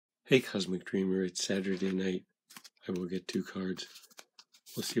Hey Cosmic Dreamer, it's Saturday night. I will get 2 cards.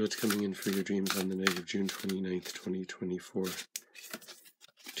 We'll see what's coming in for your dreams on the night of June 29th, 2024.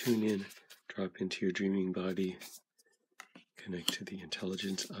 Tune in, drop into your dreaming body, connect to the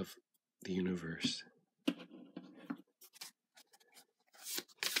intelligence of the universe.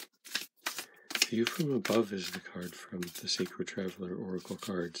 View from Above is the card from the Sacred Traveler Oracle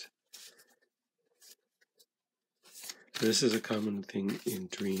cards. So this is a common thing in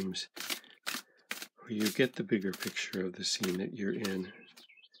dreams, where you get the bigger picture of the scene that you're in.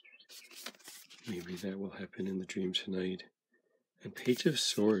 Maybe that will happen in the dream tonight. And Page of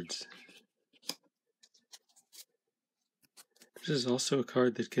Swords. This is also a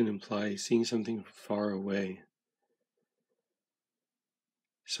card that can imply seeing something far away.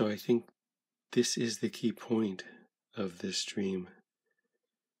 So I think this is the key point of this dream,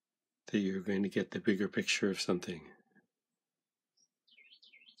 that you're going to get the bigger picture of something.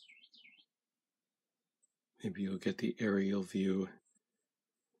 Maybe you'll get the aerial view,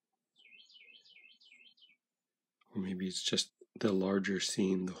 or maybe it's just the larger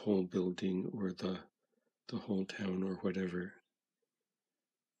scene, the whole building or the whole town or whatever.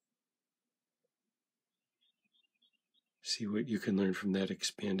 See what you can learn from that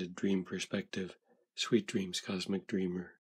expanded dream perspective. Sweet dreams, Cosmic Dreamer.